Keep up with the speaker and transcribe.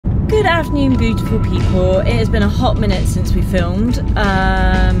Good afternoon, beautiful people. It has been a hot minute since we filmed,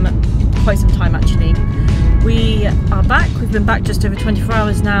 quite some time actually. We are back. We've been back just over 24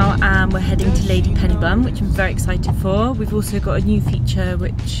 hours now, and we're heading to Lady Pennybun, which I'm very excited for. We've also got a new feature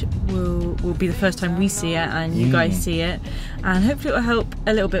which will be the first time we see it and you guys see it, and hopefully it will help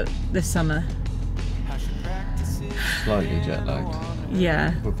a little bit this summer. Slightly jet lagged.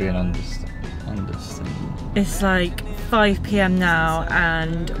 Yeah. Would be an understatement. It's like 5 PM now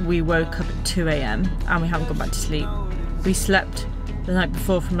and we woke up at 2 AM and we haven't gone back to sleep. We slept the night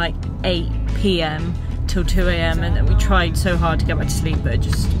before from like 8 PM till 2 AM, and then we tried so hard to get back to sleep, but it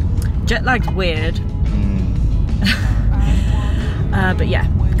just, jet lag's weird. But yeah,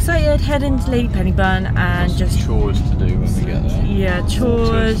 excited, heading to Lady Pennybun and just chores to do when we get there. Yeah,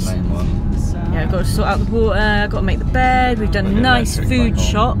 chores. The main one. Yeah, got to sort out the water, got to make the bed. We've done a nice food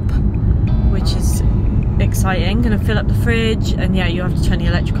shop, which is exciting. Gonna fill up the fridge, and yeah, you have to turn the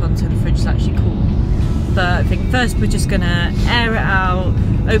electric on so the fridge is actually cool. But I think first we're just gonna air it out,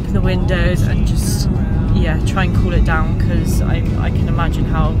 open the windows, and just try and cool it down, because I can imagine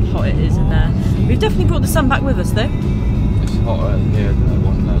how hot it is in there. We've definitely brought the sun back with us though. It's hotter here than it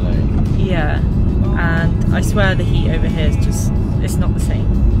was in LA. Yeah, and I swear the heat over here is just, it's not the same.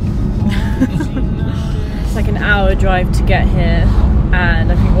 It's like an hour drive to get here,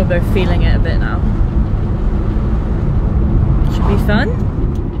 and I think we're both feeling it a bit now. Should be fun.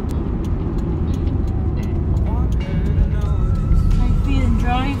 How you feeling,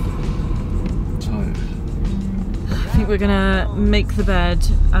 Drive? Tired. I think we're gonna make the bed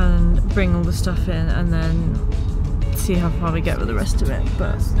and bring all the stuff in, and then see how far we get with the rest of it.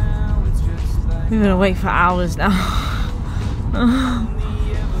 But we're gonna wait for hours now. Not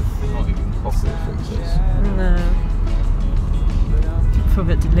even coffee will fix this. No. I feel a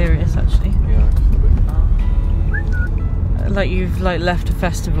bit delirious actually. Yeah, Like you've left a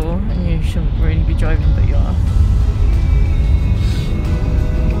festival and you shouldn't really be driving, but you are.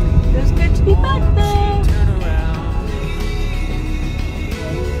 Feels good to be back there.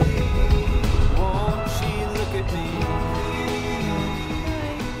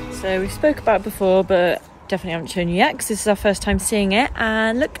 So we spoke about it before, but definitely haven't shown you yet because this is our first time seeing it.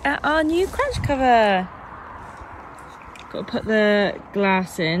 And look at our new crash cover. Got to put the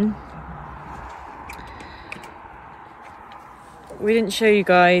glass in. We didn't show you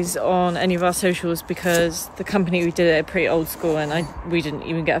guys on any of our socials because the company we did it are pretty old school, and we didn't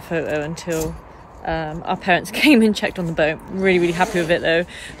even get a photo until our parents came and checked on the boat. Really, really happy with it though.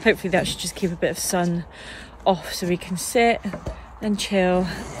 Hopefully that should just keep a bit of sun off so we can sit and chill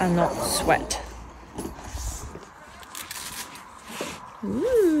and not sweat.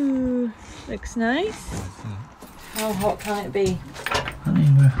 Ooh, looks nice. How hot can it be? Honey,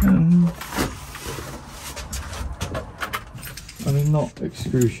 we're home. I mean, not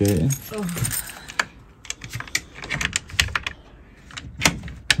excruciating.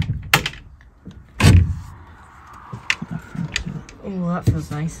 Oh, that feels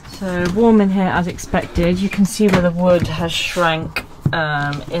nice. So warm in here as expected. You can see where the wood has shrank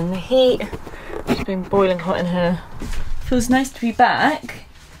in the heat. It's been boiling hot in here. Feels nice to be back.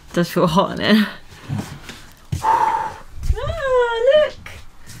 It does feel hot in here. Oh, look!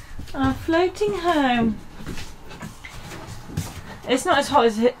 Our floating home. It's not as hot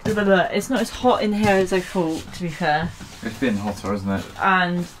as it's not as hot in here as I thought, to be fair. It's been hotter, isn't it?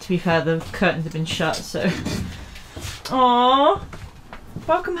 And to be fair, the curtains have been shut, so. Aww,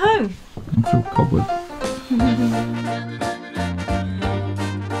 welcome home. I'm so cobweb.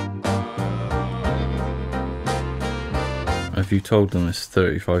 Have you told them it's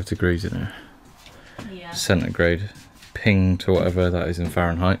 35 degrees in here? Yeah. Centigrade. Ping to whatever that is in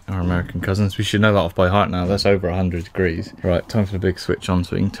Fahrenheit, our American cousins. We should know that off by heart now. That's over 100 degrees. Right, time for the big switch on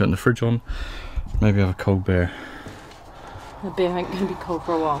so we can turn the fridge on. Maybe have a cold beer. The beer ain't gonna be cold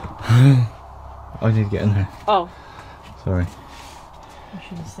for a while. I need to get in there. Oh. Sorry. I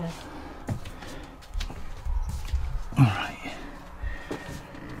should have said. Alright.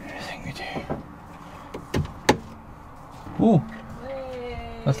 Everything we do. Oh!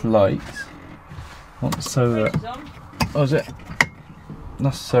 That's lights. Not the solar. Oh, is it?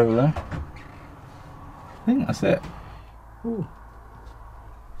 That's solar. I think that's it. Ooh.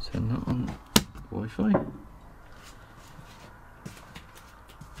 Turn that on Wi-Fi.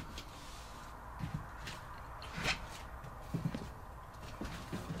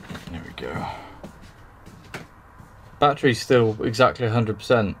 There we go. Battery's still exactly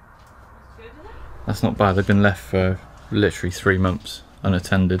 100%. That's not bad. They've been left for literally 3 months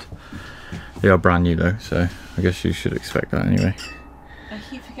unattended. They are brand new though, so I guess you should expect that anyway. I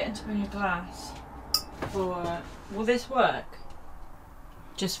keep forgetting to bring a glass. Will this work?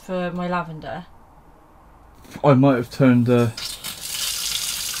 just for my lavender. I might have turned the...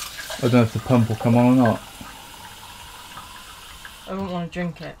 I don't know if the pump will come on or not. I wouldn't want to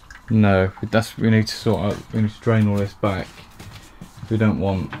drink it. No, we need to sort out. We need to drain all this back. We don't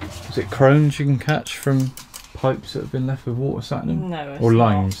want... Is it crones you can catch from pipes that have been left with water sat in them? No, it's or not.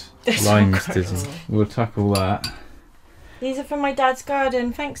 limes. It's Limes, not Disney. crones. We'll tackle that. These are from my dad's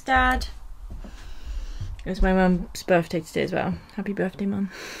garden. Thanks, Dad. It was my mum's birthday today as well. Happy birthday,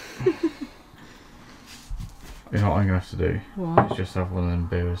 Mum. You know what I'm going to have to do? What? Is just have one of them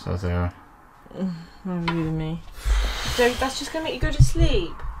beers as they are. Oh, you and me. So that's just going to make you go to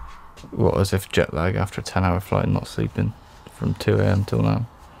sleep? What, as if jet lag after a 10-hour flight and not sleeping from 2 AM till now?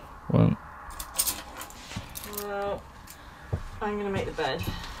 Won't. Well, I'm going to make the bed.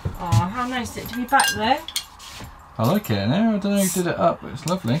 Oh, how nice it to be back there. I like it in there. I don't know who did it up, but it's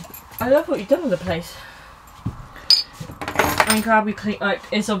lovely. I love what you've done with the place. I'm glad we cleaned. Like,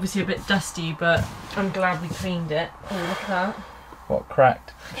 it's obviously a bit dusty, but I'm glad we cleaned it. Oh, look at that. What,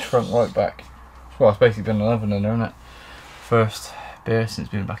 cracked? Shrunk right back. Well, it's basically been 11 in there, isn't it? First beer since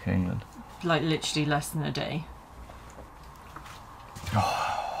being back in England. Like, literally less than a day.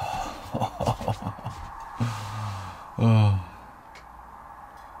 Oh.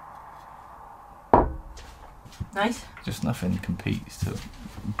 Nice. Just nothing competes to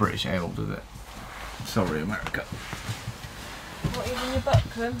British ale, does it? Sorry, America. What is in your butt,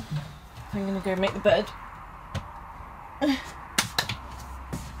 Clem? I'm gonna go make the bed. Can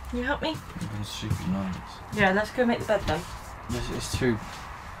you help me? It's stupid nice. Yeah, let's go make the bed then. It's too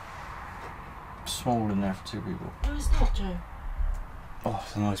small in there for 2 people. No, it's not, Joe. Oh,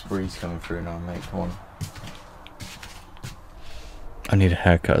 it's a nice breeze coming through now, mate. Come on. I need a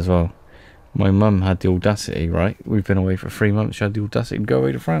haircut as well. My mum had the audacity, right? We've been away for 3 months. She had the audacity to go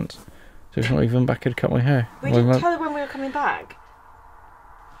away to France. So it's not even back here to cut my hair. We didn't tell her when we were coming back.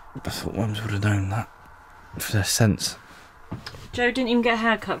 I thought mums would have known that. For their sense. Joe didn't even get a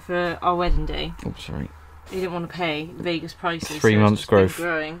haircut for our wedding day. Oh, sorry. He didn't want to pay Vegas prices. 3 months growth.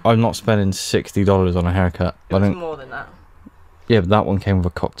 I'm not spending $60 on a haircut. It was more than that. Yeah, but that one came with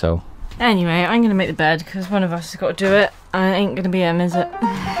a cocktail. Anyway, I'm going to make the bed because one of us has got to do it. And it ain't going to be him, is it?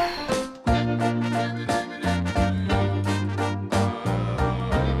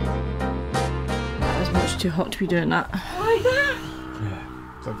 That was much too hot to be doing that. Why that? Yeah,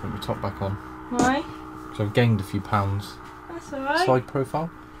 don't put my top back on. Why? Because I've gained a few pounds. That's alright. Side profile.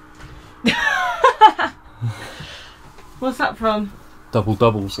 What's that from? Double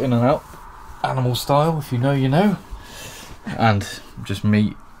doubles in and out. Animal style, if you know, you know. And just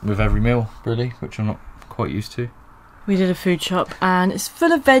meat with every meal, really, which I'm not quite used to. We did a food shop and it's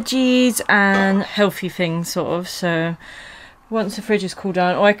full of veggies and healthy things, sort of. So once the fridge is cooled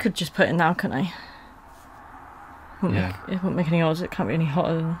down, or I could just put it in now, couldn't I? It won't make any odds. It can't be any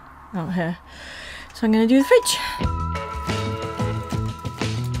hotter than out here. So I'm going to do the fridge.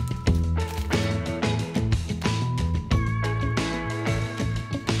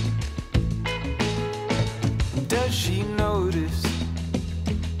 Does she notice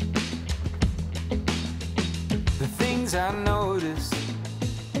the things I notice?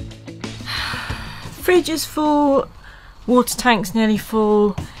 Fridge is full, water tank's nearly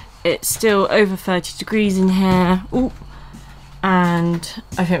full. It's still over 30 degrees in here. Ooh. And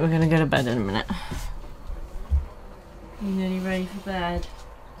I think we're going to go to bed in a minute. You nearly ready for bed?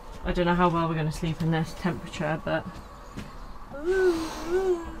 I don't know how well we're going to sleep in this temperature, but...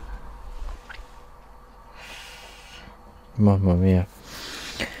 Mamma mia.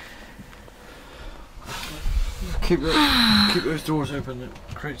 Keep those doors open, it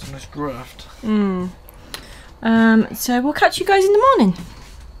creates a nice draft. So we'll catch you guys in the morning.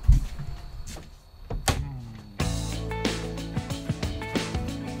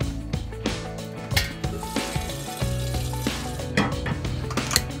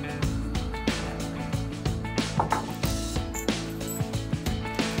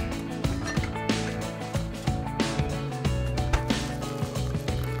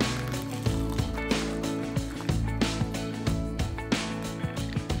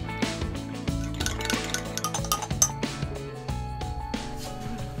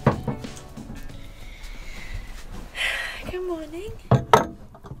 Good morning.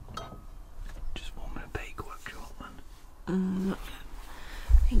 Just warming a bake workshop, man.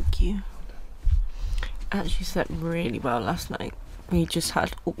 Thank you. Actually slept really well last night. We just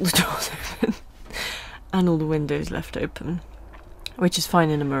had all the doors open and all the windows left open, which is fine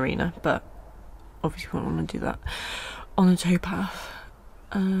in a marina, but obviously we won't want to do that on a towpath.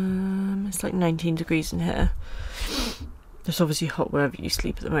 It's like 19 degrees in here. It's obviously hot wherever you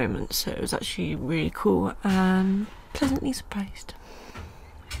sleep at the moment, so it was actually really cool and pleasantly surprised.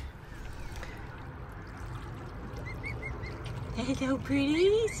 Hello,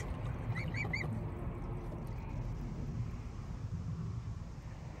 pretties.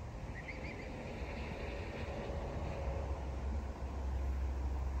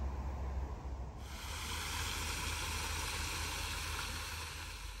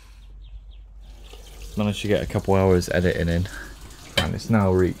 Managed to get a couple hours editing in, and it's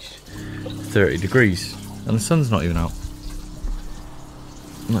now reached 30 degrees, and the sun's not even out.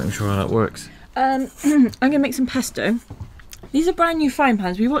 I'm not even sure how that works. I'm gonna make some pesto. These are brand new frying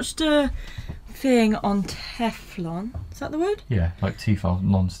pans. We watched a thing on Teflon. Is that the word? Yeah, like Tefal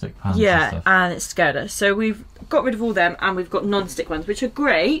non-stick pans. Yeah, and stuff. and it scared us. So we've got rid of all them, and we've got non-stick ones, which are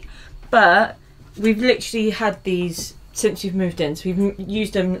great. But we've literally had these since we've moved in, so we've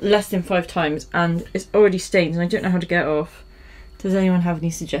used them less than 5 times, and it's already stained, and I don't know how to get it off. Does anyone have any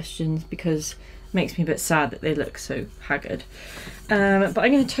suggestions? Because it makes me a bit sad that they look so haggard. But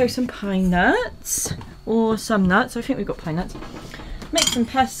I'm going to toast some pine nuts, or some nuts. I think we've got pine nuts. Make some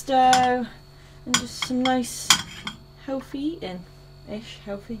pesto, and just some nice healthy eating-ish.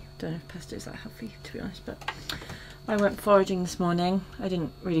 Healthy. Don't know if pesto is that healthy, to be honest, but I went foraging this morning. I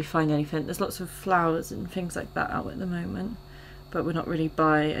didn't really find anything. There's lots of flowers and things like that out at the moment, but we're not really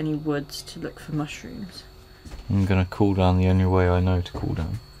by any woods to look for mushrooms. I'm gonna cool down the only way I know to cool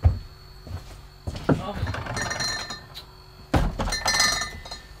down. Oh.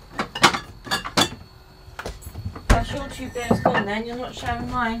 That's your 2 beers gone then, you're not sharing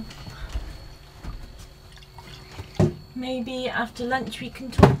mine. Maybe after lunch we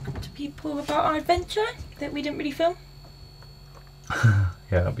can talk to people about our adventure that we didn't really film. Yeah,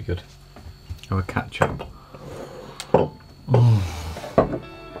 that'd be good. Have a catch up.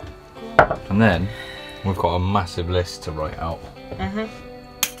 And then we've got a massive list to write out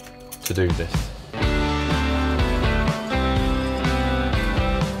to do this.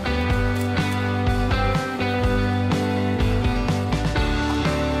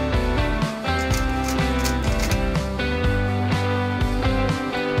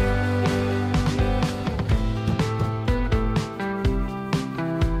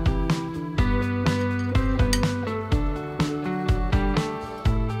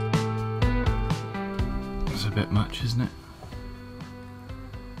 A bit much, isn't it?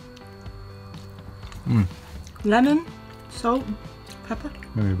 Lemon, salt, pepper.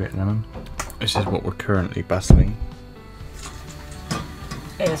 Maybe a bit of lemon. This is what we're currently basting.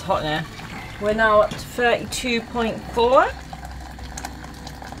 It is hot in there. We're now up to 32.4.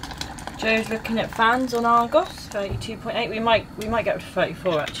 Joe's looking at fans on Argos. 32.8. We might get up to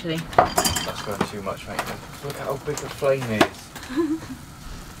 34 actually. That's going too much, mate. Look at how big the flame is.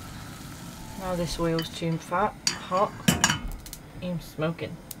 Now this oil's too hot. Even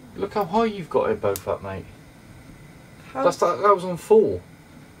smoking. Look how high you've got it both up, mate. How? That was on full.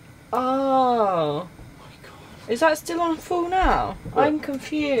 Oh. My God. Is that still on full now? Look, I'm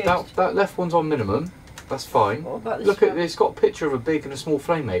confused. That left one's on minimum. That's fine. What about this Look at one? it's got a picture of a big and a small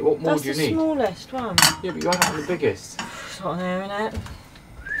flame, mate. What more do you need? That's the smallest one. Yeah, but you had it on the biggest. It's hot in there, innit?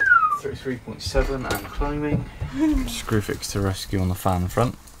 33.7 and climbing. Screwfix to rescue on the fan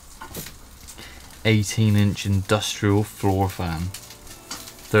front. 18-inch industrial floor fan.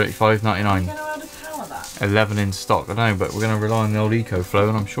 $35.99. Are you going to be able to power that? 11 in stock. I know, but we're going to rely on the old EcoFlow,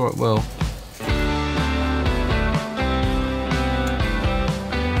 and I'm sure it will.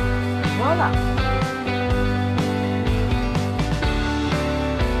 Voila!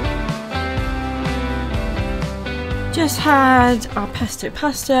 Just had our pesto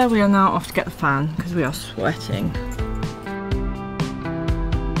pasta. We are now off to get the fan because we are sweating.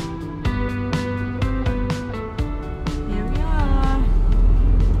 Here we are.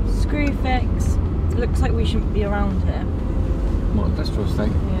 Screwfix. It looks like we shouldn't be around here. What industrial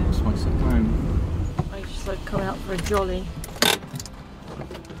state? Yeah. It's my second home. I just like coming out for a jolly.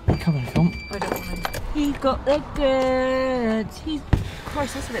 Come on, come. I don't mind. He's got the goods.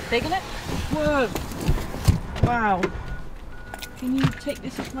 Christ, that's a bit big, isn't it? Whoa. Wow. Can you take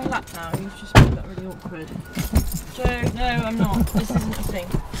this off my lap now? You've just made that really awkward. Joe, no, I'm not. This isn't a thing.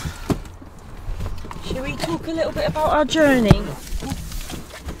 Shall we talk a little bit about our journey?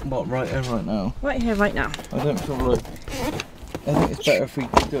 What, right here, right now? Right here, right now. I don't feel like... I think it's better if we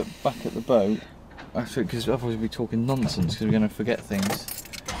do it back at the boat. Actually, because otherwise we'll be talking nonsense because we're going to forget things.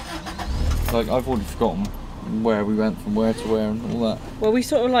 Like, I've already forgotten where we went from where to where and all that. Well, we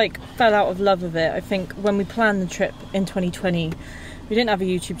sort of like fell out of love of it. I think when we planned the trip in 2020, we didn't have a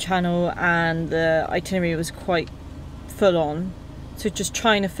YouTube channel and the itinerary was quite full on. So just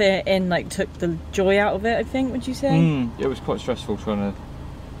trying to fit it in like took the joy out of it, I think, would you say? It was quite stressful trying to...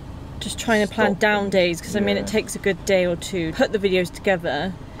 Just trying to plan down days because I mean it takes a good day or two. Put the videos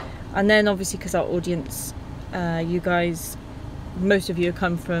together and then obviously because our audience, you guys most of you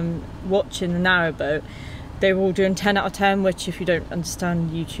come from watching the Narrowboat, they were all doing 10 out of 10, which if you don't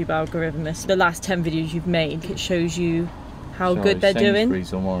understand YouTube algorithm, it's the last 10 videos you've made, it shows you how good they're doing.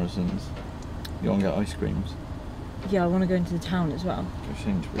 Sainsbury's or Morrison's. You want to get ice creams? Yeah, I want to go into the town as well. Go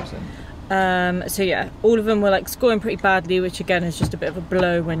Sainsbury's then. So yeah, all of them were like scoring pretty badly, which again is just a bit of a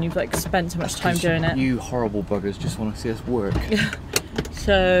blow when you've like spent so much time doing it. You horrible buggers just want to see us work.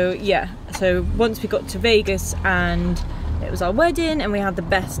 So yeah, so once we got to Vegas and it was our wedding and we had the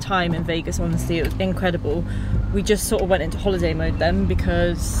best time in Vegas, honestly, it was incredible. We just sort of went into holiday mode then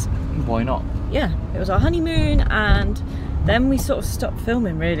because... Why not? Yeah, it was our honeymoon and then we sort of stopped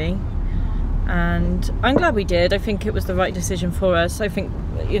filming really. And I'm glad we did. I think it was the right decision for us. I think,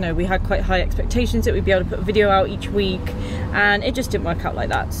 you know, we had quite high expectations that we'd be able to put a video out each week and it just didn't work out like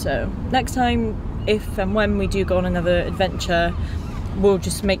that. So next time, if and when we do go on another adventure, we'll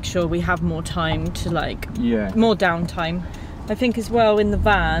just make sure we have more time to like, more downtime. I think as well in the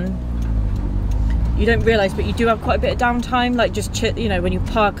van, you don't realise, but you do have quite a bit of downtime, like just chill, you know, when you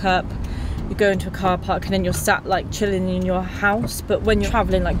park up, you go into a car park and then you're sat like chilling in your house. But when you're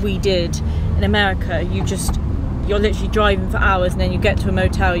traveling like we did in America, you're literally driving for hours and then you get to a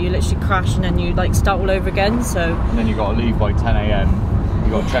motel, you literally crash and then you like start all over again. So and then you got to leave by 10 AM,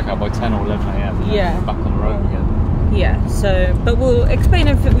 you got to check out by 10 or 11 AM and then back on the road again. Yeah, so but we'll explain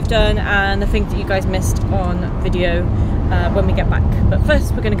everything we've done and the things that you guys missed on video when we get back. But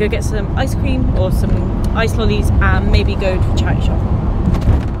first we're going to go get some ice cream or some ice lollies and maybe go to a charity shop.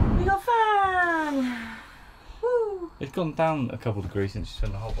 We got fan! Woo! It's gone down a couple of degrees since you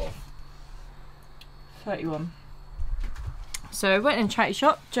turned the hob off. 31. So I went in a charity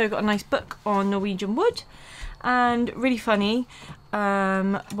shop. Joe got a nice book on Norwegian wood and really funny.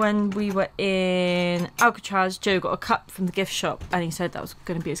 When we were in Alcatraz, Joe got a cup from the gift shop and he said that was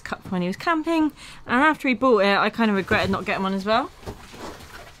going to be his cup when he was camping, and after he bought it I kind of regretted not getting one as well.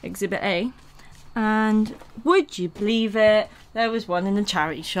 Exhibit A. And would you believe it, there was one in the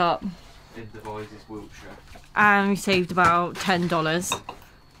charity shop in Devizes, Wiltshire, and we saved about $10.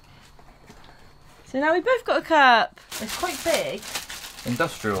 So now we both got a cup. It's quite big.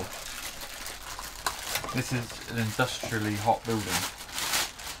 Industrial. This is an industrially hot building.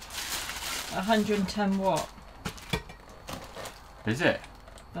 110 watt. Is it?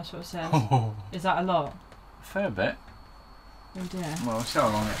 That's what it says. Oh. Is that a lot? A fair bit. Oh dear. Well, we'll see how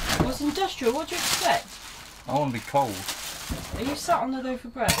long it. What's industrial? What do you expect? I want to be cold. Are you sat on the loaf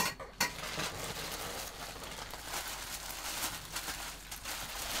of bread?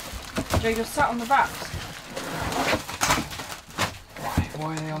 Joe, you're sat on the wraps.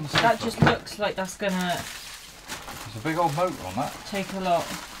 Why are they on the sofa? That just looks like that's gonna... There's a big old motor on that. Take a lot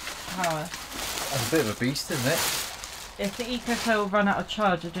of power. That's a bit of a beast, isn't it? If the EcoFlow will run out of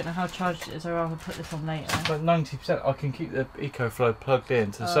charge, I don't know how charged it is, I'd rather put this on later. It's like 90%. I can keep the EcoFlow plugged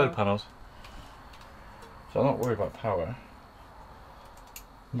in to the solar panels. So I'm not worried about power.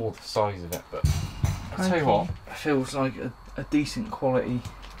 More the size of it, but I'll tell you what, it feels like a decent quality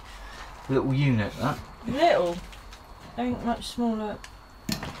little unit, that. Little? Ain't much smaller.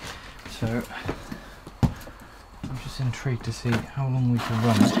 So I'm just intrigued to see how long we can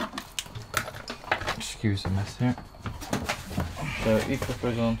run it. Excuse the mess here. So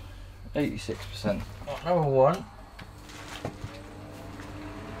EcoFlow's on 86%. Number one.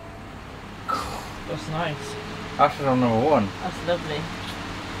 That's nice. Actually on number one. That's lovely.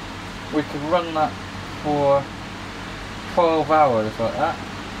 We could run that for 12 hours like that.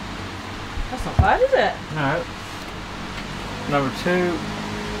 That's not bad, is it? No. Number two.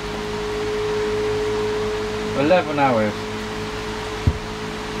 11 hours.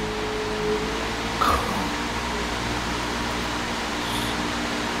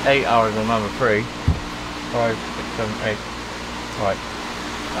 Eight hours on number three. 5, 6, 7, 8. Right.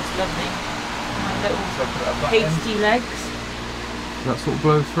 That's lovely. My little pasty legs. Does that sort of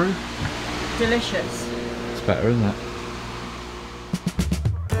blow through? Delicious. It's better, isn't it?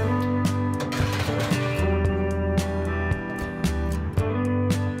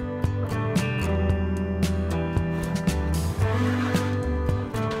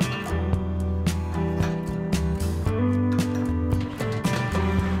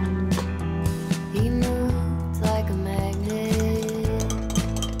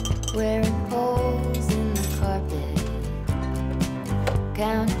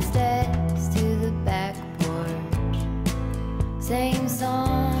 Same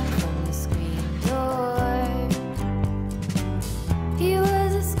song from the screen door. He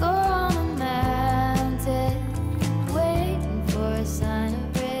was a score on a mountain, waiting for a sign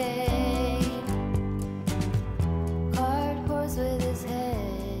of rain. Cart horse with his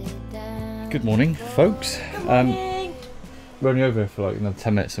head down. Good morning, folks. Good morning. we're only over here for like another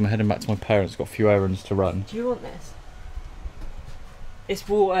 10 minutes. I'm heading back to my parents. Got a few errands to run. Do you want this? It's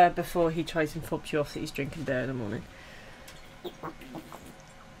water before he tries and fobs you off that he's drinking beer in the morning.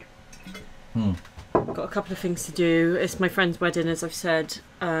 Got a couple of things to do. It's my friend's wedding, as I've said,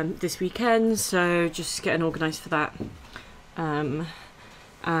 this weekend, so just getting organised for that. And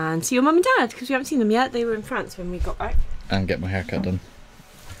see your mum and dad, because we haven't seen them yet. They were in France when we got back. And get my haircut done.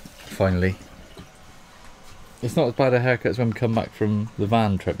 Finally. It's not as bad a haircut as when we come back from the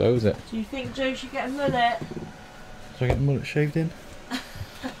van trip though, is it? Do you think Joe should get a mullet? Should I get the mullet shaved in?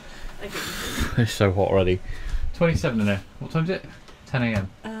 I think It's so hot already. 27 in there. What time is it? 10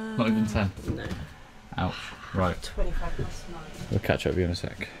 AM. Not even 10. No. Ouch. Right. 25 past 9. We'll catch up with you in a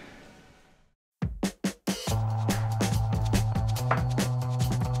sec.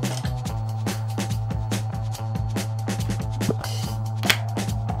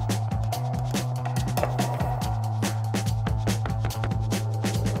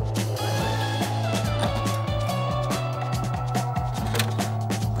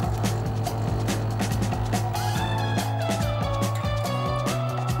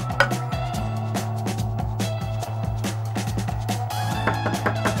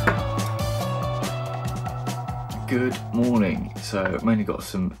 Good morning. So I've mainly got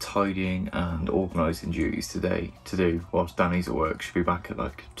some tidying and organising duties today to do whilst Danny's at work. She'll be back at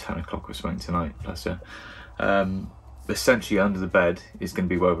like 10 o'clock or something tonight, bless her. Essentially under the bed is going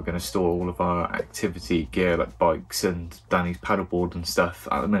to be where we're going to store all of our activity gear like bikes and Danny's paddleboard and stuff.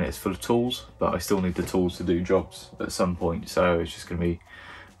 At the minute it's full of tools, but I still need the tools to do jobs at some point, so it's just going to be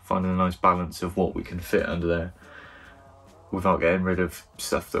finding a nice balance of what we can fit under there without getting rid of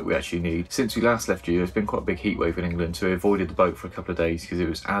stuff that we actually need. Since we last left you, there's been quite a big heat wave in England, so we avoided the boat for a couple of days because it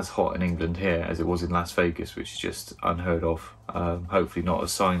was as hot in England here as it was in Las Vegas, which is just unheard of. Hopefully not a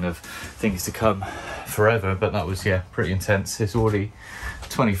sign of things to come forever, but that was, yeah, pretty intense. It's already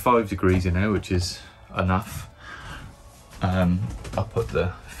 25 degrees in here, which is enough. I'll put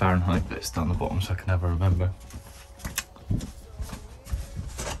the Fahrenheit bits down the bottom so I can never remember.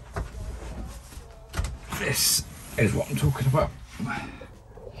 This is what I'm talking about.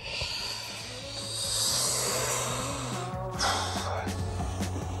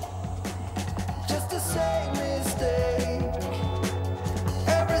 Just the same mistake.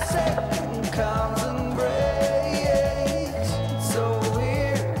 Every second comes and breaks. It's so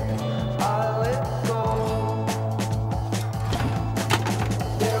weird, I let go.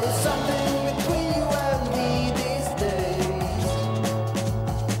 There is something between you and me these days.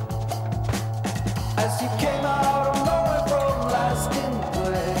 As you came out of nowhere from lasting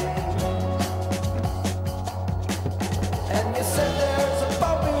place, and you said there's a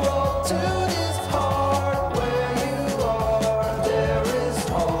bumpy road to this heart. Where you are, there is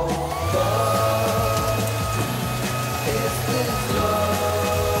hope. But is this love?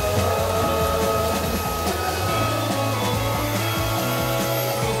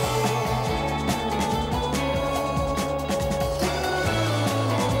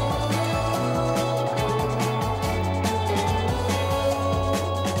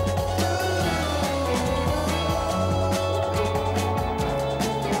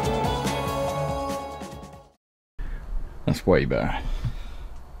 That's way better.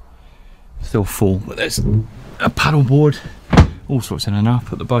 Still full, but there's a paddleboard, all sorts in and out.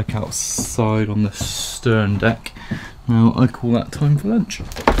 Put the bike outside on the stern deck. Now I call that time for lunch.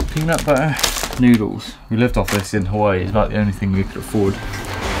 Peanut butter noodles. We lived off this in Hawaii. It's about the only thing we could afford.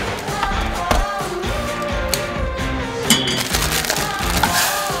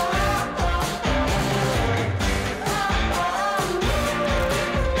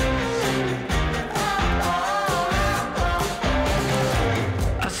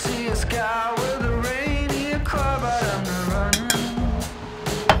 I see a sky with a rainy cloud, but I'm not running.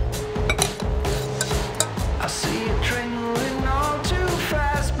 I see a train moving on too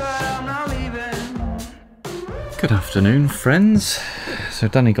fast, but I'm not leaving. Good afternoon, friends. So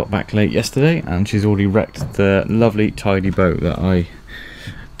Danny got back late yesterday and she's already wrecked the lovely tidy boat that I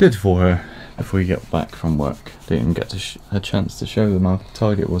did for her before we get back from work. Didn't even get a chance to show them how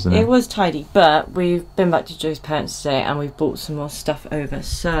tidy it was. It was tidy, but we've been back to Joe's parents today and we've brought some more stuff over,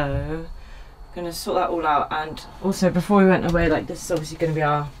 so we're going to sort that all out. And also, before we went away, like, this is obviously going to be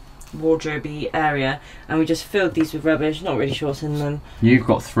our wardrobe-y area, and we just filled these with rubbish, not really sure what's in them. You've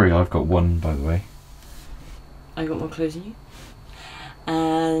got 3, I've got 1, by the way. I got more clothes than you.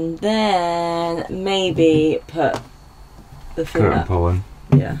 And then maybe put the thing Curtain up. pole in.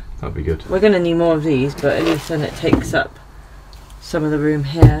 Yeah. That'd be good. We're going to need more of these, but at least then it takes up some of the room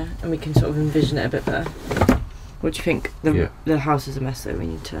here and we can sort of envision it a bit better. What do you think? The house is a mess though, we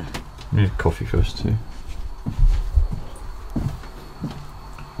need to... Need coffee first too.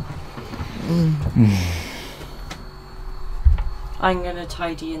 I'm gonna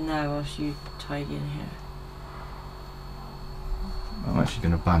tidy in there whilst you tidy in here. I'm actually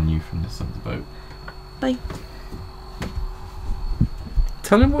going to ban you from this side of the boat. Bye.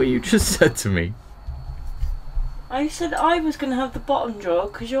 Tell him what you just said to me. I said I was gonna have the bottom drawer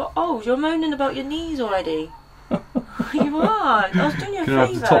because you're old. You're moaning about your knees already. You are. I was doing you a Can I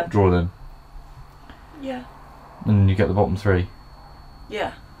favour. have the top drawer then? Yeah. And then you get the bottom 3.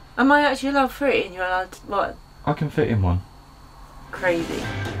 Yeah. Am I actually allowed 3 and you're allowed what? I can fit in one. Crazy.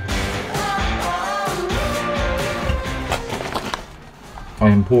 I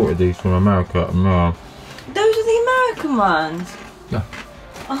imported these from America. Those are the American ones? Yeah.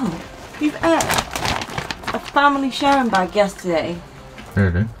 Oh, you've ate a family sharing bag yesterday.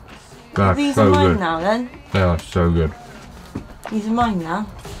 Really? They're These so are mine good. now then? They are so good. These are mine now.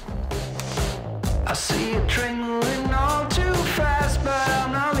 I see it trailing all too fast, but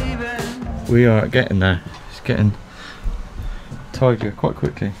I'm not leaving. We are getting there. It's getting tidier quite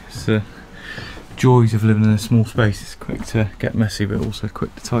quickly. It's the joys of living in a small space. It's quick to get messy, but also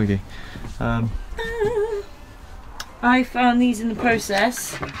quick to tidy. I found these in the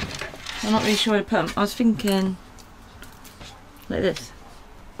process. I'm not really sure where to put them. I was thinking like this.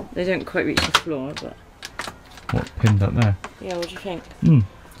 They don't quite reach the floor, but What, pinned up there? yeah, what do you think?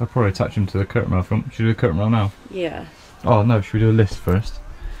 I'll probably attach them to the curtain rail front. Should we do the curtain rail now? Yeah. Oh no, should we do a list first?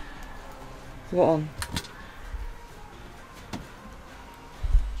 What on?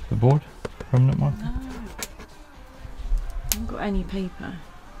 The board? Permanent one? No. I haven't got any paper.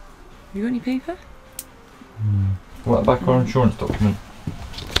 You got any paper? What about our insurance document?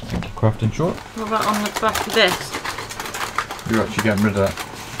 Thank you, Craft Insure. What about on the back of this? You're actually getting rid of that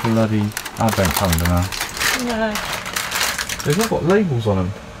bloody advent calendar now. No. They've not got labels on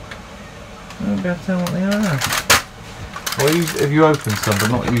them. I won't be able to tell what they are. Well, if you open some but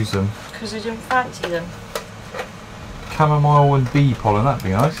not use them. Because I didn't fancy them. Chamomile and bee pollen, that'd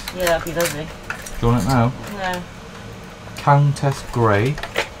be nice. Yeah, that'd be lovely. Do you want it now? No. Countess Grey.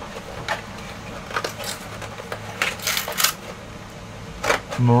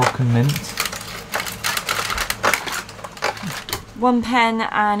 Moroccan mint. One pen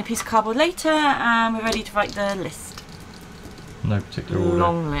and a piece of cardboard later, and we're ready to write the list. No particular order.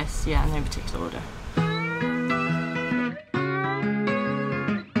 Long list, yeah, no particular order.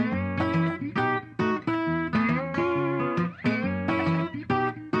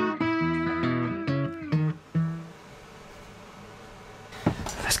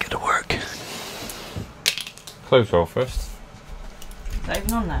 Let's get to work. Clothes roll first. Is that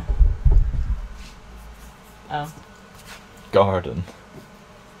even on there? Oh. Garden.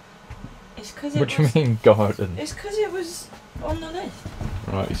 It's because it What do you mean garden? It's because it was on the list.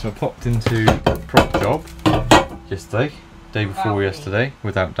 Right, so I popped into prop job yesterday, day before Without me. yesterday,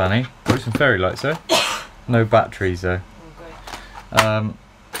 without Danny. Got some fairy lights there. No batteries though. Oh,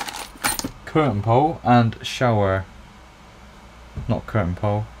 great. Curtain pole and shower. Not curtain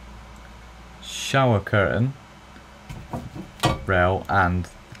pole. Shower curtain rail and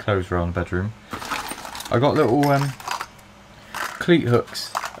clothes rail in the bedroom. I got little cleat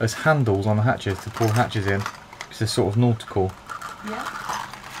hooks as handles on the hatches to pull hatches in because they're sort of nautical. Yeah.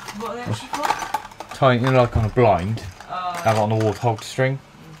 What are they actually for? Tying, you know, like on a blind, Oh. have it on the wall to hold the string,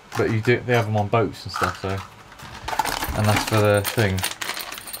 but they have them on boats and stuff. So, and that's for the thing.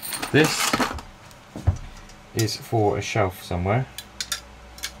 This is for a shelf somewhere.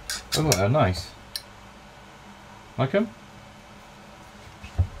 Oh, they're nice. Like them?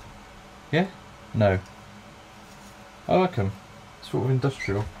 Yeah? No. I like them. Sort of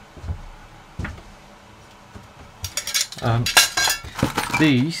industrial.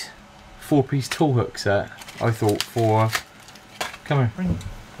 These 4-piece tool hook set, I thought for. Come here, bring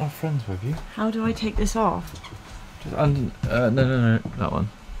our friends with you. How do I take this off? Just under. No, that one.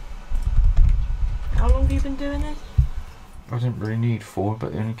 How long have you been doing this? I didn't really need 4,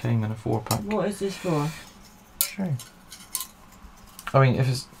 but they only came in a 4-pack. What is this for? Sure. I mean,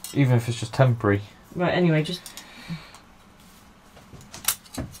 even if it's just temporary. Right, anyway, just...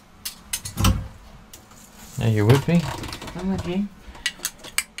 Are you with me? I'm with you.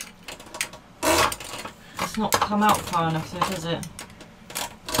 It's not come out far enough, though, does it?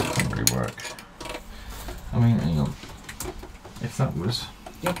 Doesn't really work. I mean, hang on. If that was.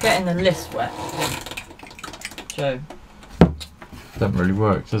 You're getting the list wet, Joe. Doesn't really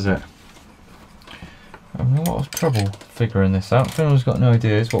work, does it? I mean, what was trouble figuring this out? If anyone's got no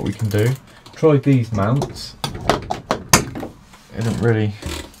ideas what we can do, try these mounts. It didn't really.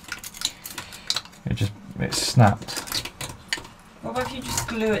 It snapped. What about if you just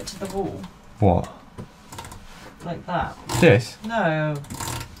glue it to the wall? What? Like that? This? No.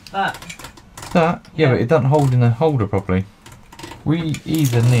 That. That? Yeah, but it doesn't hold in the holder properly. We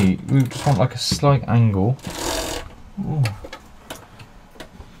either need, we just want like a slight angle. Ooh.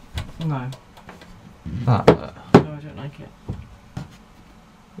 No. That. No, I don't like it.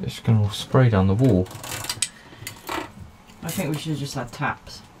 It's going to spray down the wall. I think we should have just had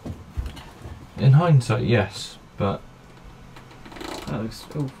taps. In hindsight, yes, but That looks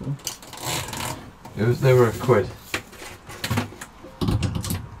awful. they were £1.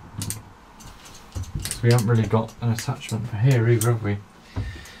 So we haven't really got an attachment for here either, have we?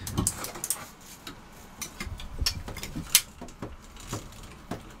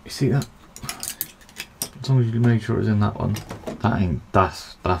 You see that? As long as you make sure it's in that one. That ain't,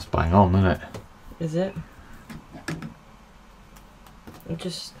 that's bang on, isn't it? Is it? It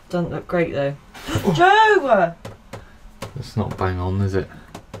just doesn't look great though. Joe! It's not bang on, is it?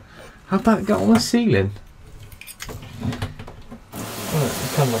 How'd that get on the ceiling? Oh,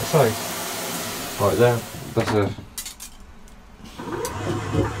 it come that side. Right there, that's a...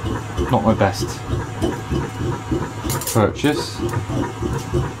 not my best purchase.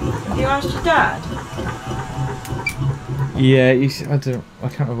 Have you asked your dad? Yeah, I can't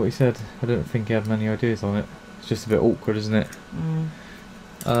remember what he said. I don't think he had many ideas on it. It's just a bit awkward, isn't it?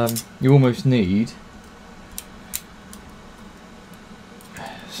 You almost need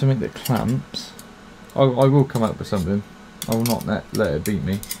something that clamps. I will come up with something. I will not let it beat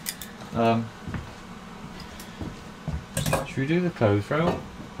me. Should we do the clothes rail?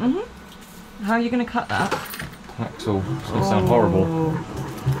 How are you going to cut that? Axle. It's going to sound horrible.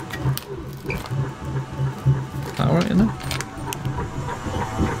 Is that alright in there?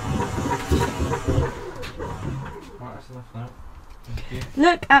 Right, that's enough now. Thank you.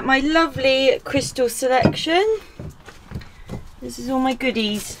 Look at my lovely crystal selection. This is all my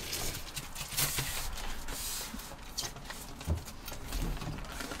goodies.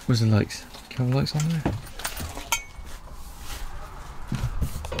 Where's the lights? Can I have the lights on there?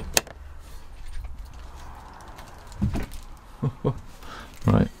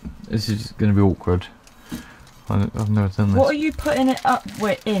 Right, this is going to be awkward. I've never done this. What are you putting it up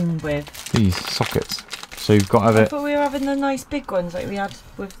in with? These sockets. So you've got to have I it. thought we were having the nice big ones like we had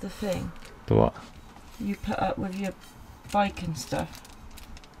with the thing. The what? You put up with your bike and stuff.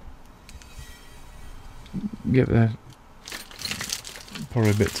 Yeah, but they're probably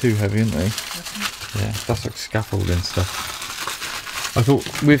a bit too heavy, aren't they? Yeah, that's like scaffolding stuff. I thought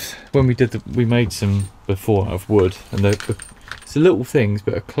when we did we made some before out of wood, and it's the little things,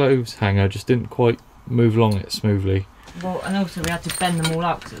 but a clothes hanger just didn't quite move along it smoothly. Well, and also we had to bend them all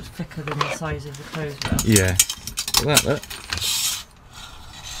out because it was thicker than the size of the clothes rail. Yeah. Look.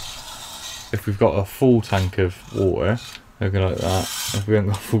 If we've got a full tank of water, it'll go like that. If we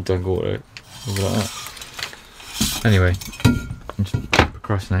haven't got a full tank of water, it'll go like that. Anyway, I'm just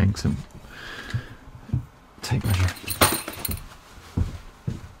procrastinating some tape measure.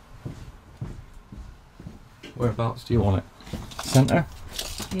 Whereabouts do you want it? Centre?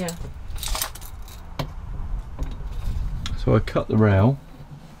 Yeah. So I cut the rail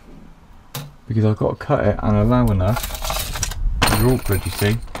because I've got to cut it and allow enough. They're awkward, you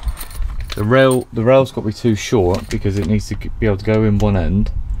see. The rail's got to be too short because it needs to be able to go in one end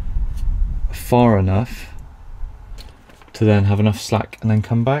far enough to then have enough slack and then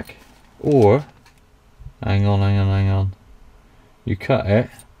come back. Or, hang on. You cut it.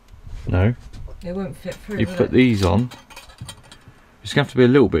 No. It won't fit through. You put these on. It's going to have to be a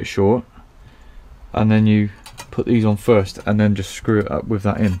little bit short, and then you put these on first and then just screw it up with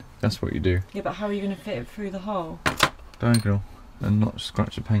that in. That's what you do. Yeah, but how are you going to fit it through the hole? Diagonal and not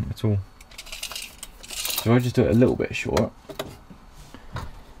scratch the paint at all. So I just do it a little bit short.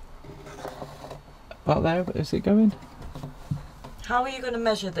 About there, but is it going? How are you going to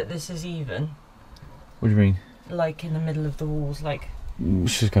measure that this is even? What do you mean? Like in the middle of the walls, like...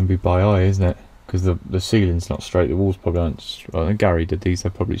 It's just going to be by eye, isn't it? Because the ceiling's not straight, the walls probably aren't. I think Gary did these,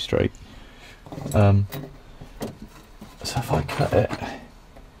 they're probably straight. So if I cut it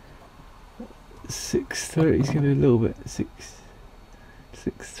 630 is going to be a little bit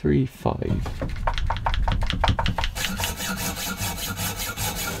 635.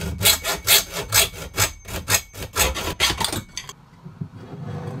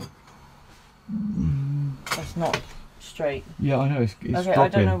 That's not straight. Yeah, I know, it's Okay, dropping. I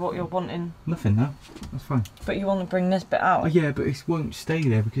don't know what you're wanting. Nothing now, that's fine. But you want to bring this bit out? Oh, yeah, but it won't stay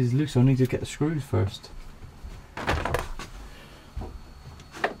there because it's loose. I need to get the screws first.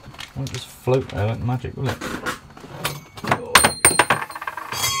 Won't just float there like magic, will it? Oh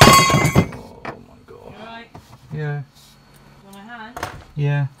my god. You alright? Yeah. You want a hand?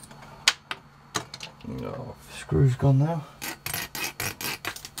 Yeah. Oh, screw's gone now.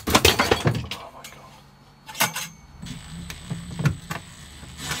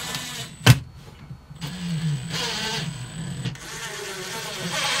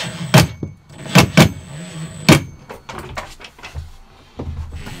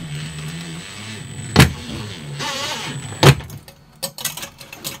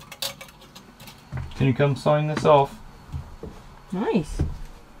 Can you come sign this off? Nice.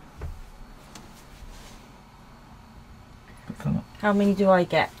 How many do I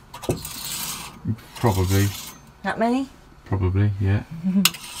get? Probably. That many? Probably, yeah.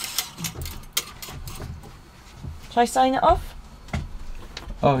 Shall I sign it off?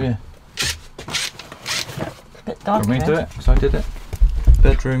 Oh yeah. A bit Do dark. you want me to do it? Because I did it.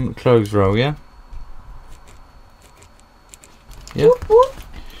 Bedroom clothes roll, yeah? Yeah. Whoop, whoop.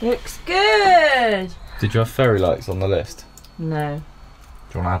 Looks good. Did you have fairy lights on the list? No.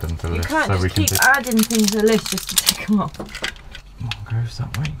 Do you want to add them to the You list can't so we just can keep adding things to the list just to tick them off. goes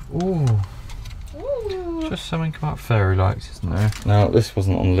that way. Ooh. Just something about fairy lights, isn't there? Now this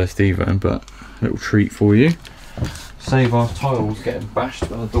wasn't on the list either, but a little treat for you. Save our tiles getting bashed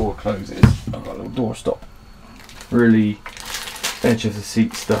when the door closes. I've got a little door stop. Really edge of the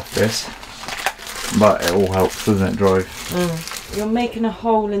seat stuff this. But it all helps, doesn't it, drive? You're making a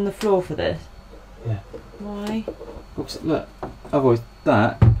hole in the floor for this? Yeah. Why? Oops, look, otherwise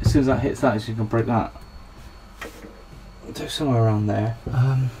that, as soon as that hits that, you can break that. Do somewhere around there.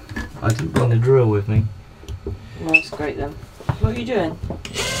 I didn't bring the drill with me. Well, that's great then. What are you doing?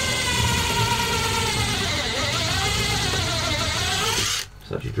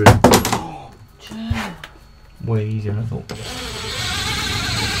 It's actually drilling. Oh, Joe. Way easier than I thought.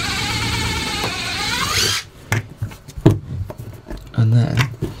 And then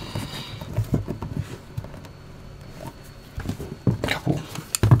couple.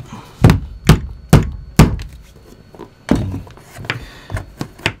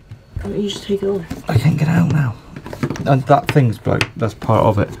 Why don't you just take it off? I can't get out now. And that thing's broke. That's part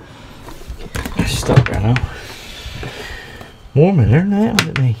of it. It's stuck there now. Warm in here, isn't it? Look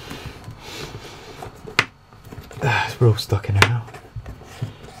at me. We're all stuck in here now.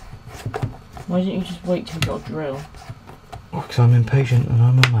 Why didn't you just wait till you got a drill? Because I'm impatient and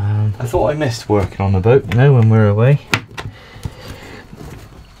I'm a man. I thought I missed working on the boat, you know, when we're away.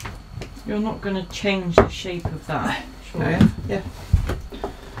 You're not going to change the shape of that, sure? Yeah.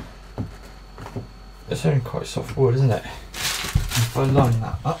 It's only quite soft wood, isn't it? If I line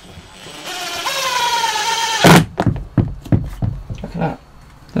that up. Look at that.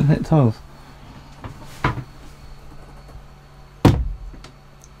 Doesn't hit tiles.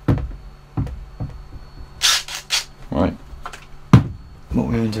 Right. What are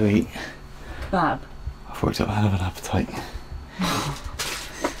we going to eat? Bab. I've worked up a hell of an appetite.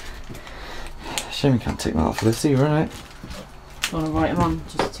 Shame we can't take that off for this either, innit? Do you want to write them on?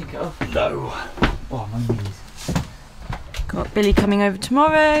 Just tick it off. No. Oh, my knees. Got Billy coming over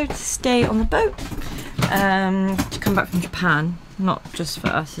tomorrow to stay on the boat. To come back from Japan. Not just for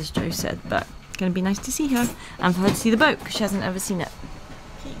us, as Joe said, but going to be nice to see her. And for her to see the boat, because she hasn't ever seen it.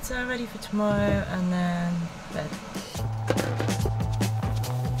 Pizza ready for tomorrow, and then bed.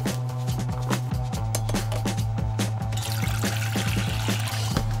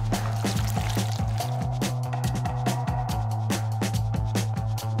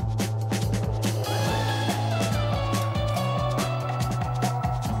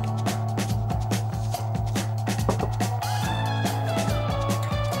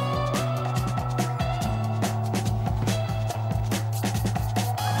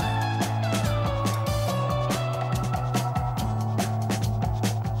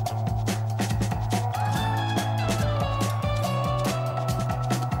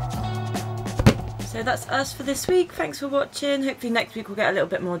 So that's us for this week. Thanks for watching. Hopefully next week we'll get a little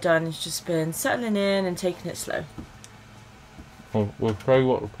bit more done. It's just been settling in and taking it slow. We'll show you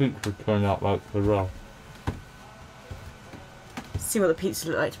what the pizza turned out like as well. See what the pizza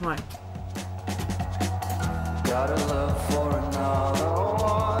look like tomorrow. Got a love for another